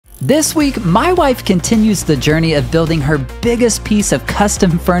This week, my wife continues the journey of building her biggest piece of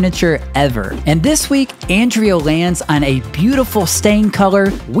custom furniture ever. And this week, Andrea lands on a beautiful stain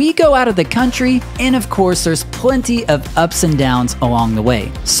color, we go out of the country, and of course, there's plenty of ups and downs along the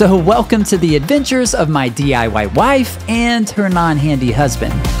way. So welcome to the adventures of my DIY wife and her non-handy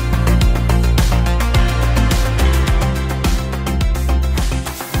husband.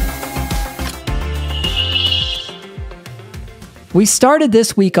 We started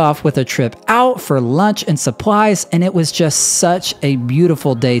this week off with a trip out for lunch and supplies, and it was just such a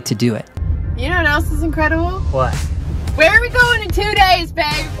beautiful day to do it. You know what else is incredible? What? Where are we going in 2 days,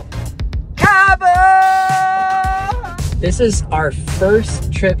 babe? Cabo! This is our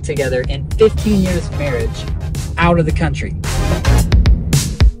first trip together in 15 years of marriage out of the country.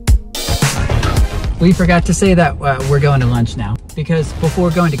 We forgot to say that we're going to lunch now, because before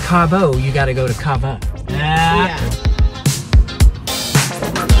going to Cabo, you gotta go to Cava. Yeah.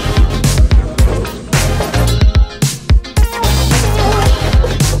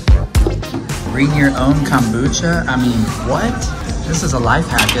 Bring your own kombucha? I mean, what? This is a life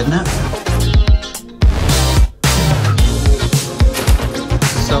hack, isn't it?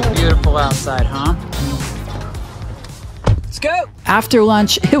 So beautiful outside, huh? Let's go! After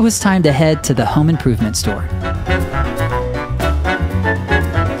lunch, it was time to head to the home improvement store.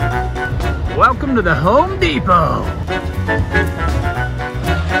 Welcome to the Home Depot!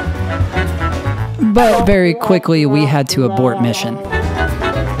 But very quickly, we had to abort mission.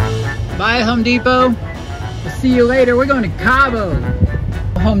 Bye, Home Depot. We'll see you later. We're going to Cabo.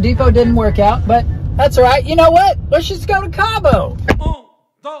 Home Depot didn't work out, but that's all right. You know what? Let's just go to Cabo.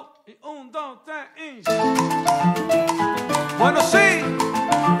 Bueno, sí.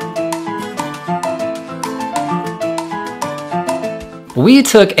 We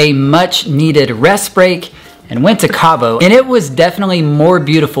took a much needed rest break and went to Cabo, and it was definitely more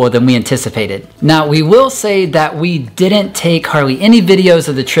beautiful than we anticipated. Now, we will say that we didn't take hardly any videos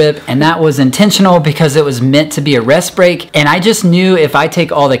of the trip, and that was intentional because it was meant to be a rest break, and I just knew if I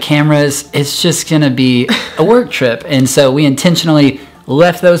take all the cameras, it's just gonna be a work trip, and so we intentionally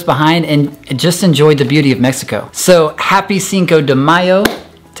left those behind and just enjoyed the beauty of Mexico. So, happy Cinco de Mayo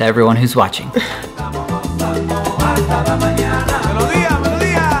to everyone who's watching.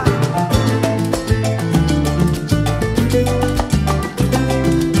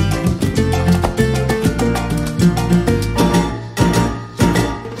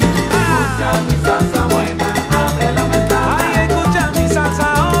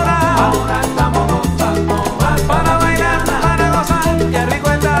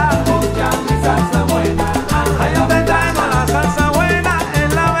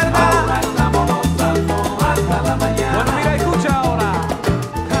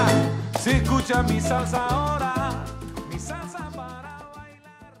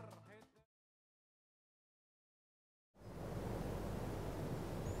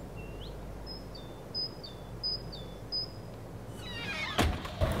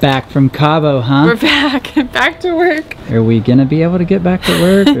 Back from Cabo, huh? We're back. Back to work. Are we gonna be able to get back to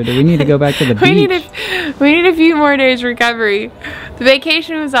work, or do we need to go back to the beach? We need a few more days recovery. The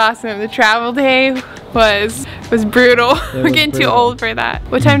vacation was awesome. The travel day was brutal. We're getting too old for that.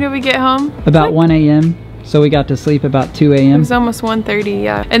 What time did we get home? About 1 a.m. So we got to sleep about 2 It a.m. was almost 1:30,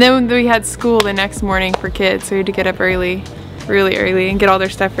 yeah. And then we had school the next morning for kids, so we had to get up early. Really early and get all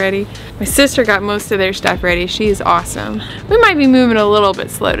their stuff ready. My sister got most of their stuff ready. She is awesome. We might be moving a little bit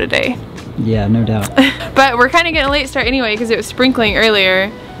slow today. Yeah, no doubt. But we're kind of getting a late start anyway because it was sprinkling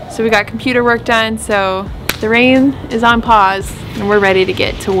earlier. So we got computer work done. So the rain is on pause and we're ready to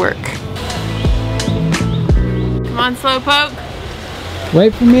get to work. Come on, Slowpoke.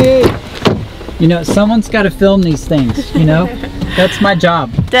 Wait for me. You know, someone's got to film these things, you know? That's my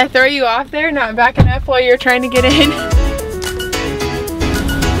job. Did I throw you off there, not backing up while you're trying to get in?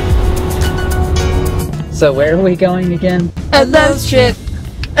 So where are we going again? A love trip.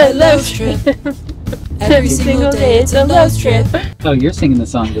 A love trip. Every single day it's a love trip. Oh, you're singing the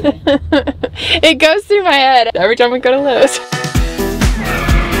song today. It goes through my head every time we go to Lowe's.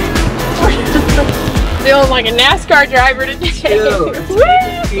 Feeling like a NASCAR driver today. Dude,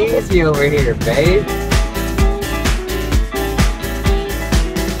 take it easy over here, babe.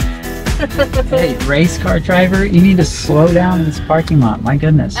 Hey, race car driver, you need to slow down in this parking lot. My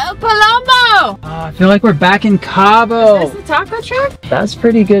goodness. El Palombo! I feel like we're back in Cabo. Is this the taco truck? That's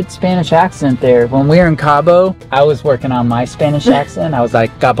pretty good Spanish accent there. When we were in Cabo, I was working on my Spanish accent. I was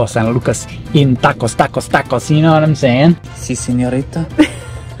like, Cabo San Lucas in tacos, tacos, tacos. You know what I'm saying? Si, señorita.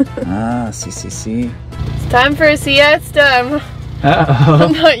 Ah, si, si, si. It's time for a siesta. Uh-oh.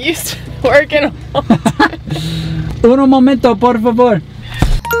 I'm not used to working all the time. Un momento, por favor.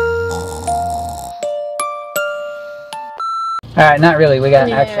 Alright, not really. We got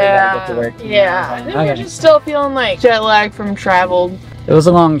actually gotta get to work. Yeah. I think we're just still feeling like jet lag from travel. It was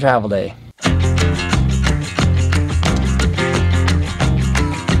a long travel day.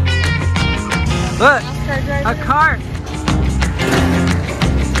 Look! A cart!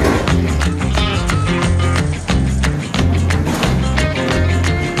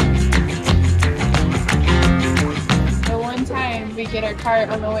 The one time we get our cart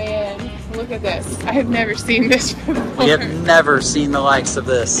on the way in, look at this. I have never seen this before. We have never seen the likes of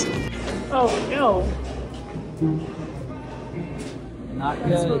this. Oh no. Not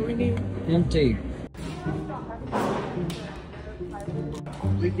That's what good. we need. Empty.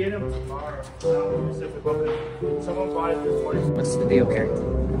 We get them tomorrow. Someone bought it this morning. What's the deal, Carrie?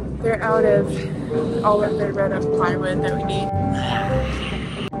 They're out of all of their red up plywood that we need.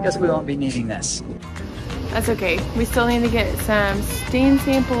 Guess we won't be needing this. That's okay. We still need to get some stain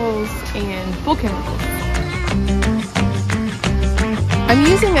samples and full chemicals. I'm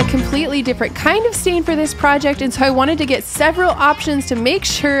using a completely different kind of stain for this project, and so I wanted to get several options to make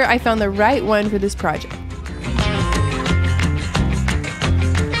sure I found the right one for this project.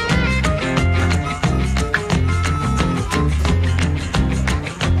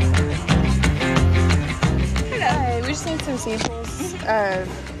 Hi, we just need some samples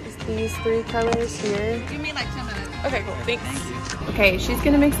of these 3 colors here. Give me like 10 minutes. Okay, cool. Thanks. Okay, she's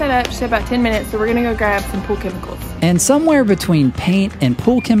gonna mix that up. She said about 10 minutes, so we're gonna go grab some pool chemicals. And somewhere between paint and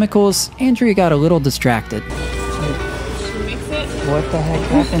pool chemicals, Andrea got a little distracted. Should we mix it? What the heck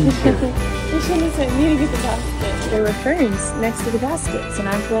happened here? We shouldn't have need to get the basket. There were ferns next to the baskets, and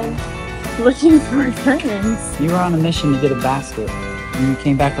I've been looking for ferns. You were on a mission to get a basket, and you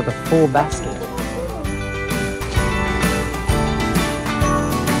came back with a full basket.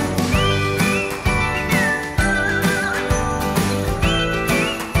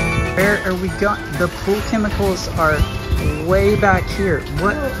 Where are we going? The pool chemicals are way back here.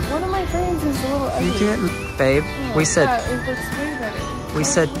 What? One of my ferns is a little ugly. You didn't, babe. We said It looks way better. we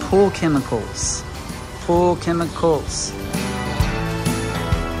said pool chemicals. Pool chemicals.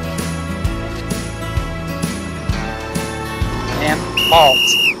 And halt.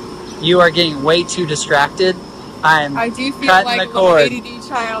 You are getting way too distracted. I do feel cutting like the a little cord. ADD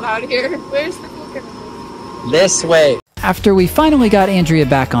child out here. Where's the pool chemicals? This way. After we finally got Andrea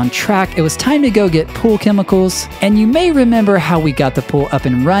back on track, it was time to go get pool chemicals. And you may remember how we got the pool up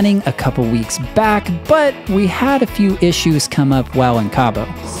and running a couple weeks back, but we had a few issues come up while in Cabo.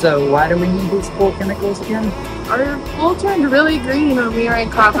 So why do we need these pool chemicals again? Our pool turned really green when we were in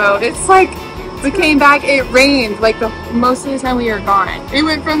Cabo. It's like we came back, it rained like most of the time we were gone. It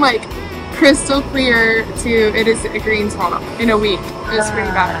went from like crystal clear to it is a green swamp in a week. It was pretty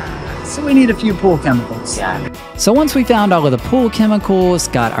bad. So we need a few pool chemicals. Yeah. So once we found all of the pool chemicals,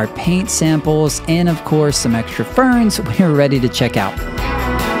 got our paint samples, and of course some extra ferns, we were ready to check out.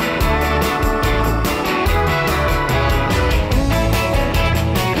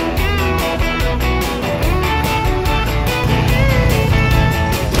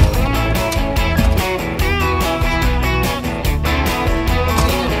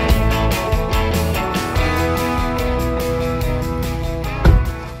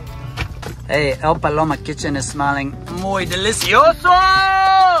 Hey, El Paloma Kitchen is smelling muy delicioso!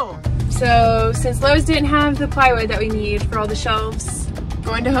 So since Lowe's didn't have the plywood that we need for all the shelves,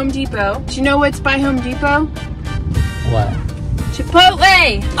 going to Home Depot. Do you know what's by Home Depot? What?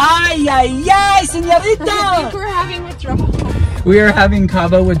 Chipotle! Ay, ay, ay, señorita! We're having withdrawals. We are having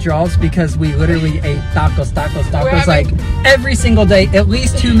Cabo withdrawals because we literally ate tacos like every single day, at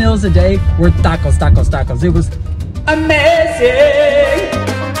least 2 meals a day were tacos. It was amazing!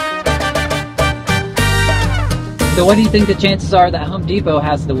 So what do you think the chances are that Home Depot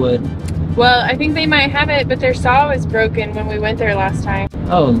has the wood? Well, I think they might have it, but their saw was broken when we went there last time.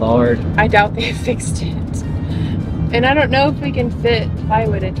 Oh Lord. I doubt they fixed it. And I don't know if we can fit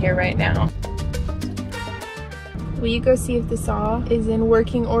plywood in here right now. Will you go see if the saw is in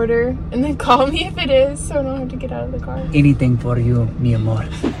working order and then call me if it is so I don't have to get out of the car? Anything for you, mi amor.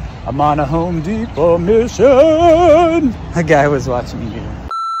 I'm on a Home Depot mission. A guy was watching me do.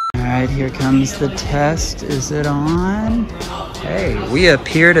 All right, here comes the test. Is it on? Hey, we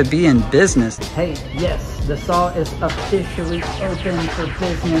appear to be in business. Hey, yes, the saw is officially open for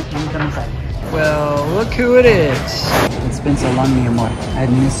business. Well, look who it is. It's been so long, mi amor.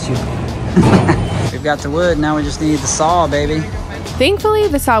 I've missed you. We've got the wood, now we just need the saw, baby. Thankfully,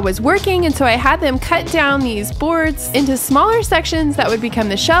 the saw was working, and so I had them cut down these boards into smaller sections that would become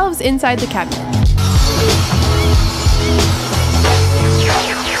the shelves inside the cabinet.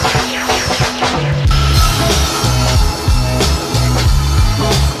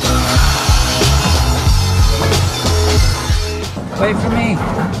 Wait for me.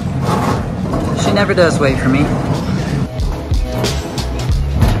 She never does wait for me.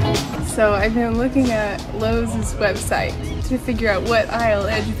 So I've been looking at Lowe's website to figure out what aisle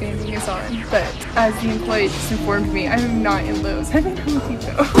edge banding is on, but as the employee just informed me, I'm not in Lowe's. I'm in Home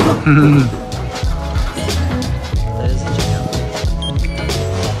Depot. That is a jam.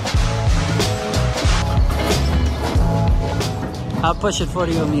 I'll push it for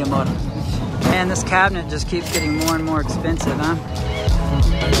you, mi amor. Man, this cabinet just keeps getting more and more expensive, huh?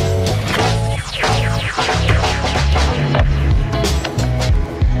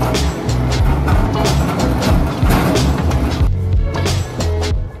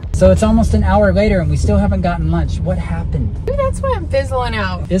 So it's almost an hour later and we still haven't gotten lunch. What happened? Maybe that's why I'm fizzling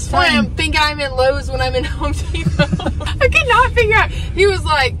out. It's why fine. I'm thinking I'm in Lowe's when I'm in Home Depot. I could not figure out. He was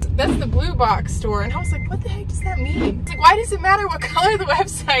like, that's the blue box store. And I was like, what the heck does that mean? It's like, why does it matter what color the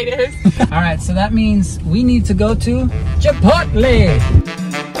website is? All right, so that means we need to go to Chipotle.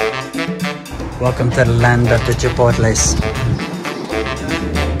 Welcome to the land of the Chipotles.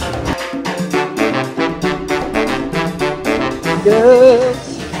 Yes.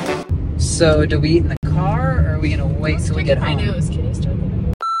 So do we eat in the car or are we gonna wait till we get home?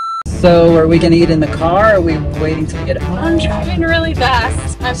 So are we gonna eat in the car or are we waiting till we get home? I'm driving really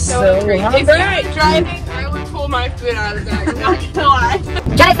fast. I'm so hungry. If I'm driving, I would pull my food out of the bag. I'm not gonna lie.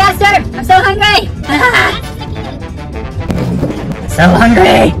 Drive faster! I'm so hungry! So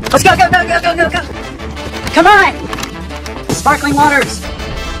hungry! Let's go, go, go, go, go, go, go! Come on! Sparkling waters!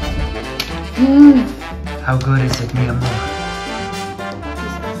 How good is it, mi amor?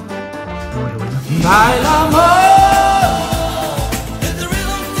 Muy bueno.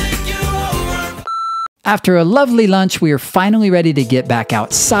 After a lovely lunch, we are finally ready to get back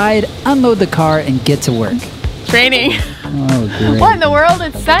outside, unload the car, and get to work. Raining. Oh, great. What in the world?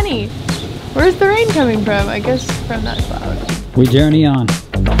 It's sunny. Where's the rain coming from? I guess from that cloud. We journey on.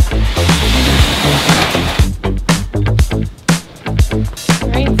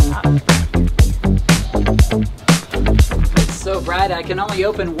 Rain stopped. It's so bright I can only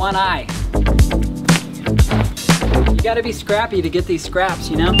open one eye. You gotta be scrappy to get these scraps,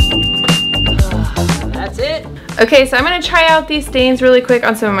 you know? That's it. Okay, so I'm gonna try out these stains really quick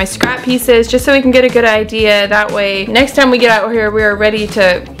on some of my scrap pieces just so we can get a good idea. That way, next time we get out here, we are ready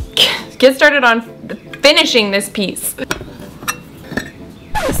to get started on finishing this piece.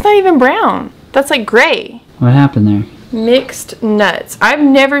 It's not even brown. That's like gray. What happened there? Mixed nuts. I've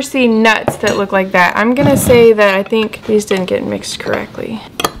never seen nuts that look like that. I'm gonna say that I think these didn't get mixed correctly.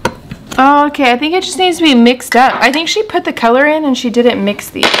 Oh, okay, I think it just needs to be mixed up. I think she put the color in and she didn't mix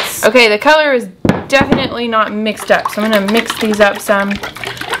these. Okay, the color is definitely not mixed up, so I'm gonna mix these up some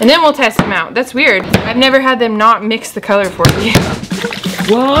and then we'll test them out. That's weird. I've never had them not mix the color for me.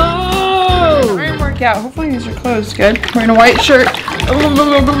 Whoa! We're gonna work out. Hopefully these are closed good. Wearing a white shirt.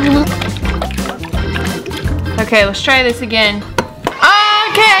 Okay, let's try this again.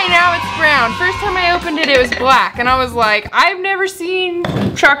 Okay, now it's brown. First time I opened it, it was black, and I was like, I've never seen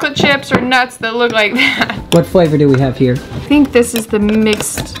chocolate chips or nuts that look like that. What flavor do we have here? I think this is the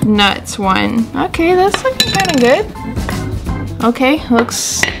mixed nuts one. Okay, that's looking kind of good. Okay,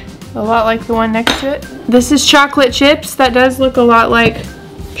 looks a lot like the one next to it. This is chocolate chips. That does look a lot like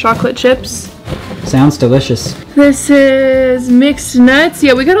chocolate chips. Sounds delicious. This is mixed nuts.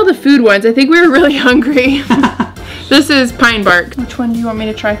 Yeah, we got all the food ones. I think we were really hungry. This is pine bark. Which one do you want me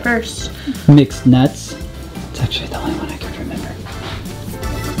to try first? Mixed nuts. It's actually the only one I can remember.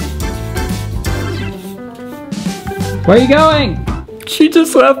 Where are you going? She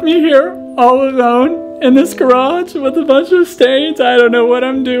just left me here all alone in this garage with a bunch of stains. I don't know what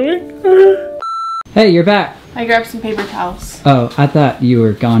I'm doing. Hey, you're back. I grabbed some paper towels. Oh, I thought you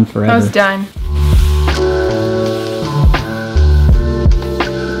were gone forever. I was done.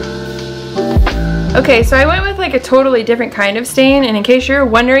 Okay, so I went with like a totally different kind of stain, and in case you're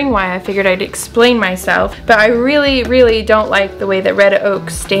wondering why, I figured I'd explain myself. But I really, really don't like the way that red oak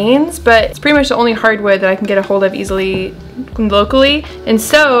stains, but it's pretty much the only hardwood that I can get a hold of easily locally. And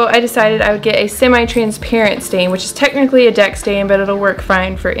so I decided I would get a semi-transparent stain, which is technically a deck stain, but it'll work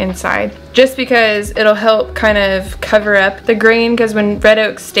fine for inside. Just because it'll help kind of cover up the grain, because when red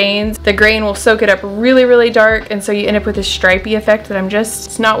oak stains, the grain will soak it up really, really dark, and so you end up with this stripy effect that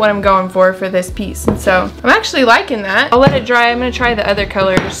it's not what I'm going for this piece. And so I'm actually liking that. I'll let it dry. I'm gonna try the other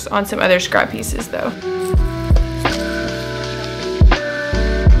colors on some other scrap pieces though.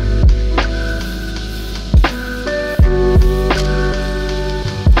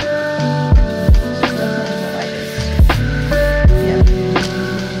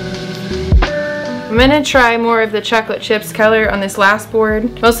 I'm gonna try more of the chocolate chips color on this last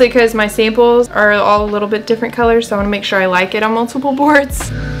board, mostly because my samples are all a little bit different colors, so I want to make sure I like it on multiple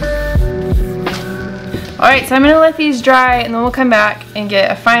boards. Alright, so I'm going to let these dry and then we'll come back and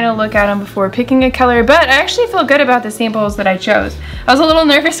get a final look at them before picking a color, but I actually feel good about the samples that I chose. I was a little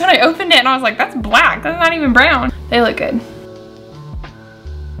nervous when I opened it and I was like, that's black, that's not even brown. They look good.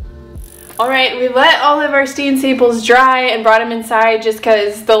 Alright, we let all of our stain samples dry and brought them inside just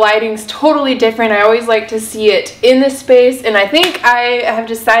because the lighting's totally different. I always like to see it in the space, and I think I have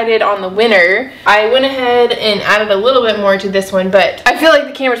decided on the winner. I went ahead and added a little bit more to this one, but I feel like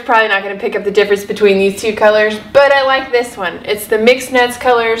the camera's probably not going to pick up the difference between these two colors, but I like this one. It's the mixed nuts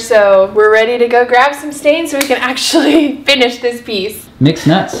color, so we're ready to go grab some stains so we can actually finish this piece. Mixed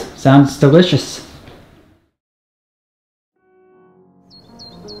nuts. Sounds delicious.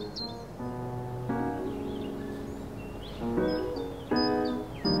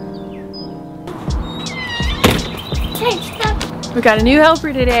 We got a new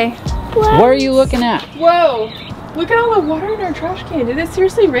helper today. What are you looking at? Whoa! Look at all the water in our trash can. Did it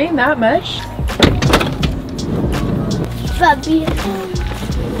seriously rain that much?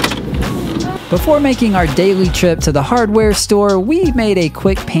 Before making our daily trip to the hardware store, we made a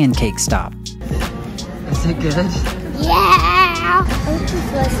quick pancake stop. Is it good? Yeah! This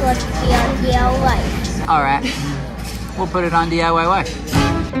is what's on DIY. Alright. We'll put it on DIY Wife.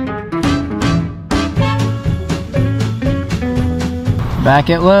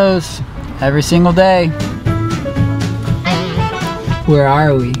 Back at Lowe's every single day. Where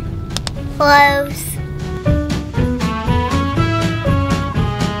are we? Lowe's.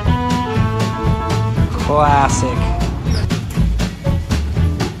 Classic.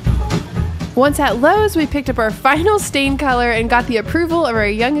 Once at Lowe's, we picked up our final stain color and got the approval of our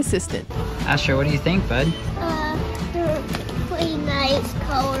young assistant. Asher, what do you think, bud? They're pretty nice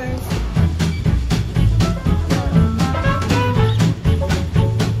colors.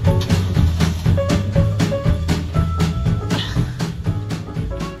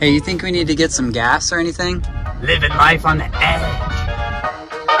 Hey, you think we need to get some gas or anything? Living life on the edge.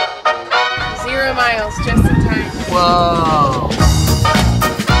 0 miles, just in time. Whoa.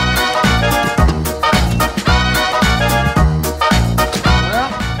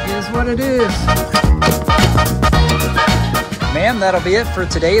 Well, it is what it is. Ma'am, that'll be it for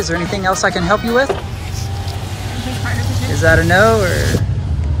today. Is there anything else I can help you with? Is that a no, or?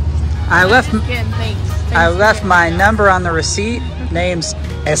 I left my number on the receipt. Name's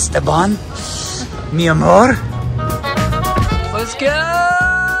Esteban, mi amor. Let's go!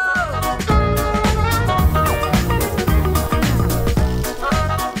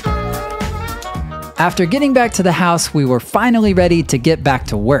 After getting back to the house, we were finally ready to get back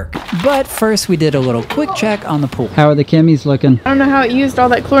to work. But first we did a little quick check on the pool. How are the Kimmies looking? I don't know how it used all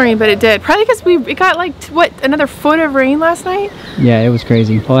that chlorine, but it did. Probably because it got like, what, another foot of rain last night? Yeah, it was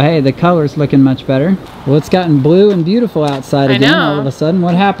crazy. Well, hey, the color's looking much better. Well, it's gotten blue and beautiful outside again all of a sudden.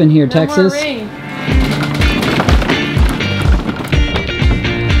 What happened here, Texas? More rain.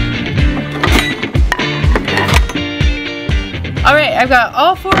 Alright, I've got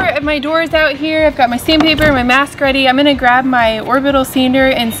all 4 of my doors out here. I've got my sandpaper and my mask ready. I'm going to grab my orbital sander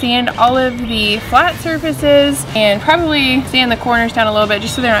and sand all of the flat surfaces and probably sand the corners down a little bit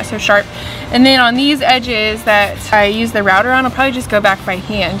just so they're not so sharp. And then on these edges that I use the router on, I'll probably just go back by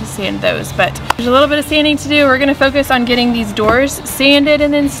hand to sand those. But there's a little bit of sanding to do. We're going to focus on getting these doors sanded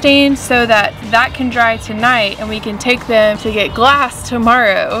and then stained so that that can dry tonight and we can take them to get glass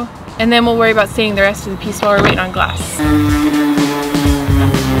tomorrow. And then we'll worry about staining the rest of the piece while we're waiting on glass.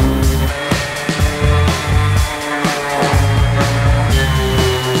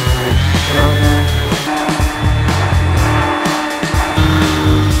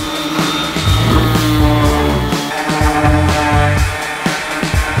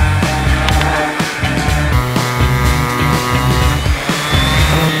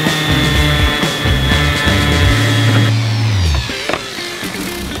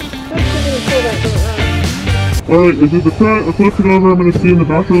 Alright, I did the cut, I flipped it over, I'm going to see in the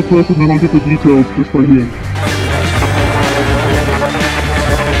back real quick, and then I'll get the details just by hand.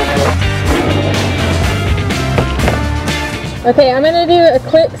 Okay, I'm going to do a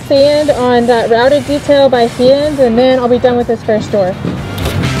quick sand on that routed detail by hand, and then I'll be done with this first door.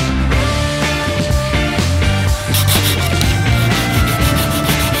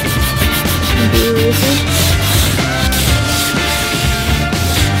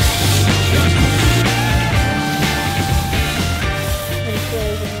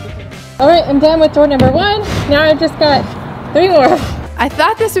 Alright, I'm done with door number 1. Now I've just got 3 more. I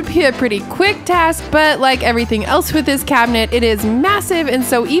thought this would be a pretty quick task, but like everything else with this cabinet, it is massive, and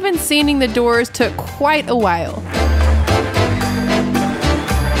so even sanding the doors took quite a while.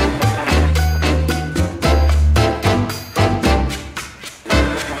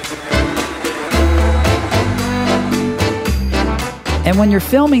 And when you're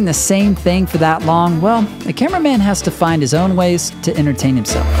filming the same thing for that long, well, the cameraman has to find his own ways to entertain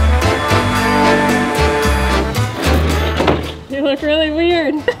himself. You look really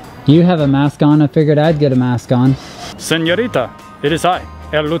weird. You have a mask on, I figured I'd get a mask on. Señorita, it is I,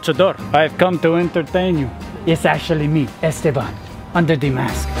 El Luchador. I have come to entertain you. It's actually me, Esteban, under the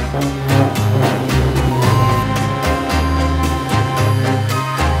mask.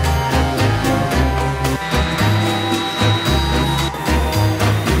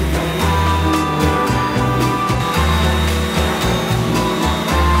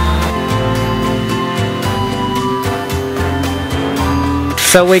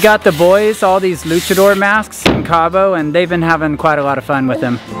 So we got the boys all these luchador masks in Cabo, and they've been having quite a lot of fun with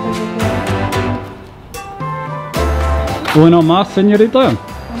them. Uno más, señorita.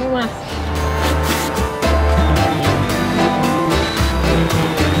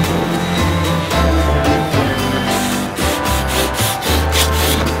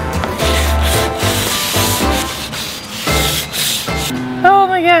 Oh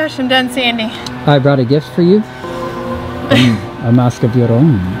my gosh, I'm done sanding. I brought a gift for you. A mask of your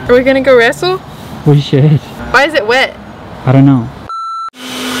own. Are we gonna go wrestle? We should. Why is it wet? I don't know.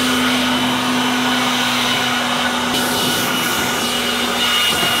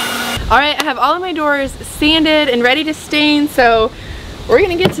 Alright, I have all of my doors sanded and ready to stain, so we're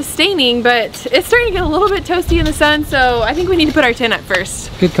gonna get to staining, but it's starting to get a little bit toasty in the sun, so I think we need to put our tin up first.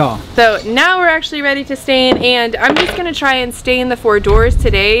 Good call. So now we're actually ready to stain, and I'm just gonna try and stain the 4 doors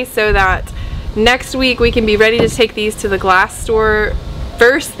today so that next week we can be ready to take these to the glass store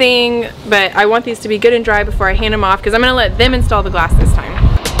first thing, but I want these to be good and dry before I hand them off because I'm gonna let them install the glass this time.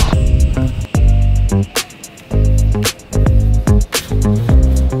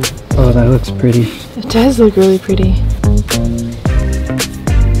 Oh, that looks pretty. It does look really pretty.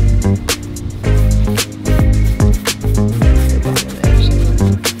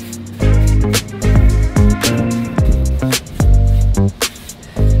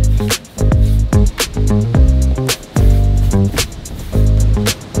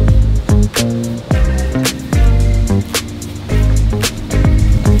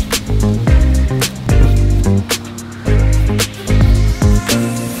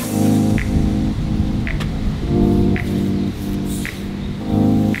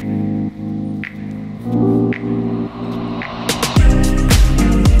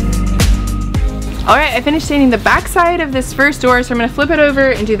 Alright, I finished staining the back side of this first door, so I'm going to flip it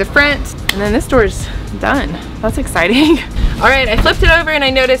over and do the front, and then this door's done. That's exciting. Alright, I flipped it over and I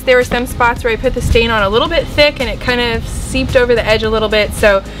noticed there were some spots where I put the stain on a little bit thick and it kind of seeped over the edge a little bit,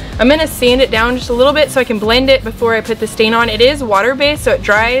 so I'm going to sand it down just a little bit so I can blend it before I put the stain on. It is water-based, so it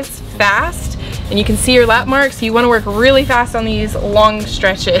dries fast, and you can see your lap marks, so you want to work really fast on these long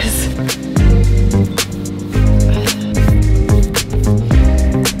stretches.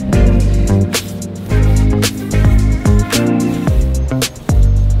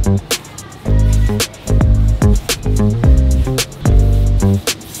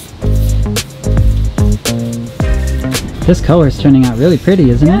 This color is turning out really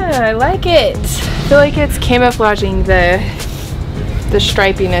pretty, isn't it? Yeah, I like it. I feel like it's camouflaging the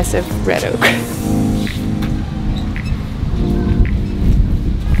stripiness of red oak.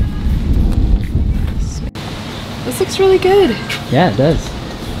 This looks really good. Yeah, it does.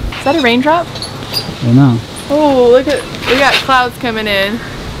 Is that a raindrop? I don't know. Oh, look at, we got clouds coming in.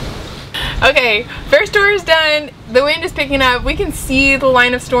 Okay, first door is done. The wind is picking up. We can see the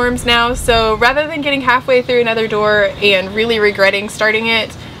line of storms now, so rather than getting halfway through another door and really regretting starting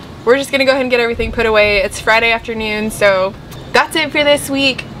it, we're just gonna go ahead and get everything put away. It's Friday afternoon, so that's it for this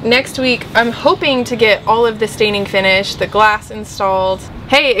week. Next week, I'm hoping to get all of the staining finished, the glass installed.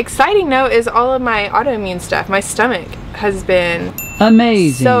 Hey, exciting note is all of my autoimmune stuff. My stomach has been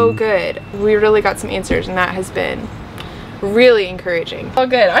amazing. So good. We really got some answers, and that has been really encouraging. Oh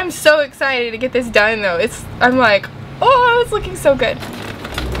good. I'm so excited to get this done though. I'm like, oh, it's looking so good.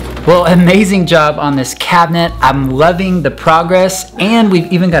 Well, amazing job on this cabinet. I'm loving the progress, and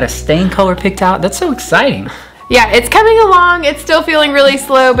we've even got a stain color picked out. That's so exciting. Yeah, it's coming along. It's still feeling really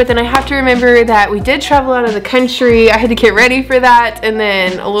slow, but then I have to remember that we did travel out of the country. I had to get ready for that, and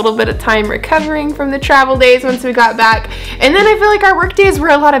then a little bit of time recovering from the travel days once we got back. And then I feel like our work days were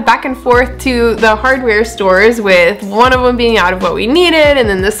a lot of back and forth to the hardware stores, with one of them being out of what we needed and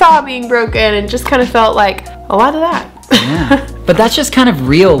then the saw being broken, and just kind of felt like a lot of that. Yeah. But that's just kind of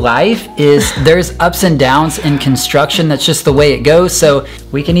real life, is there's ups and downs in construction. That's just the way it goes. So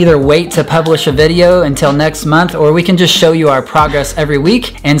we can either wait to publish a video until next month, or we can just show you our progress every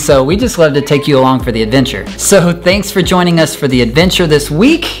week. And so we just love to take you along for the adventure. So thanks for joining us for the adventure this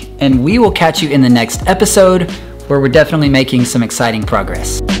week, and we will catch you in the next episode, where we're definitely making some exciting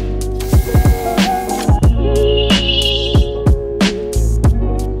progress.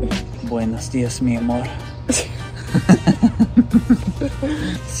 Buenos días, mi amor.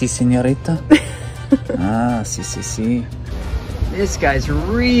 Sí, señorita. Ah, sí, sí, sí. This guy's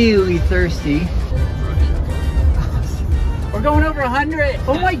really thirsty. We're going over 100.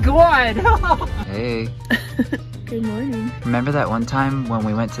 Oh my God. Hey. Good morning. Remember that one time when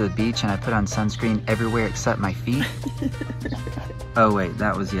we went to the beach and I put on sunscreen everywhere except my feet? Oh wait,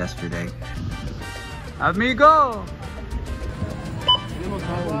 that was yesterday. Amigo!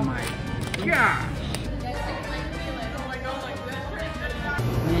 Oh my gosh!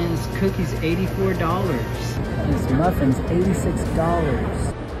 Man, this cookie's $84. This muffin's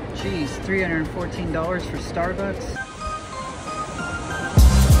 $86. Jeez, $314 for Starbucks?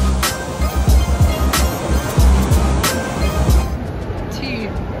 Tea.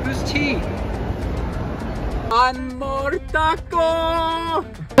 Who's tea? One more taco!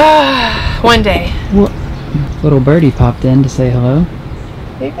 One day. Well, little birdie popped in to say hello.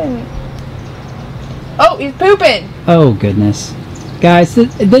 Oh, he's pooping! Oh goodness. Guys,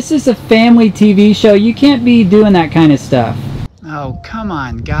 this is a family TV show. You can't be doing that kind of stuff. Oh, come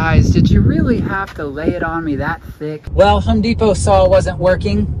on, guys. Did you really have to lay it on me that thick? Well, Home Depot saw it wasn't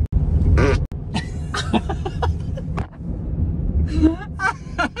working.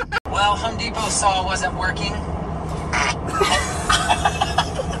 Well, Home Depot saw it wasn't working.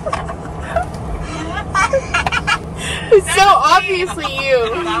 It's so obviously you.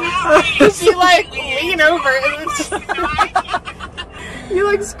 You like lean over and it's just you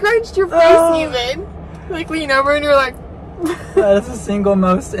like scrunched your face even. You like lean over and you're like That's the single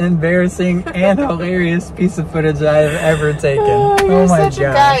most embarrassing and hilarious piece of footage I have ever taken. You're such a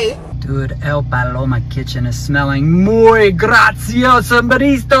guy. Dude, El Paloma kitchen is smelling muy gracioso,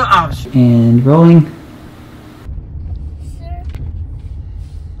 barista. Oh, and rolling.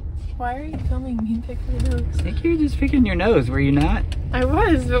 Why are you filming me picking your nose? I think you're just picking your nose, were you not? I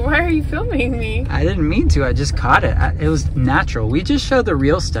was, but why are you filming me? I didn't mean to, I just caught it. It was natural. We just show the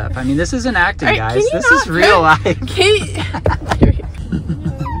real stuff. I mean, this isn't acting, Right, guys. This is real life.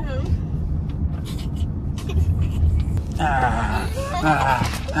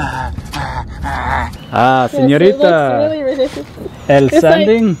 Señorita. Really ridiculous. El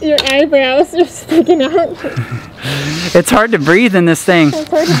sanding. Like your eyebrows are sticking out. It's hard to breathe in this thing. It's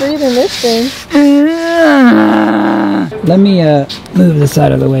hard to breathe in this thing. Let me move this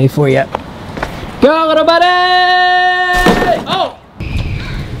out of the way for you. Go, little buddy! Oh!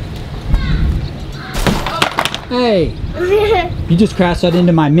 Hey! You just crashed out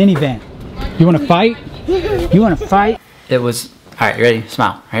into my minivan. You want to fight? You want to fight? It was... Alright, you ready?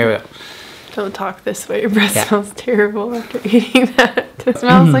 Smile. Here we go. Don't talk this way. Your breath smells terrible after eating that. It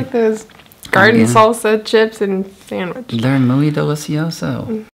smells like those garden salsa chips and sandwich. They're muy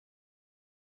delicioso.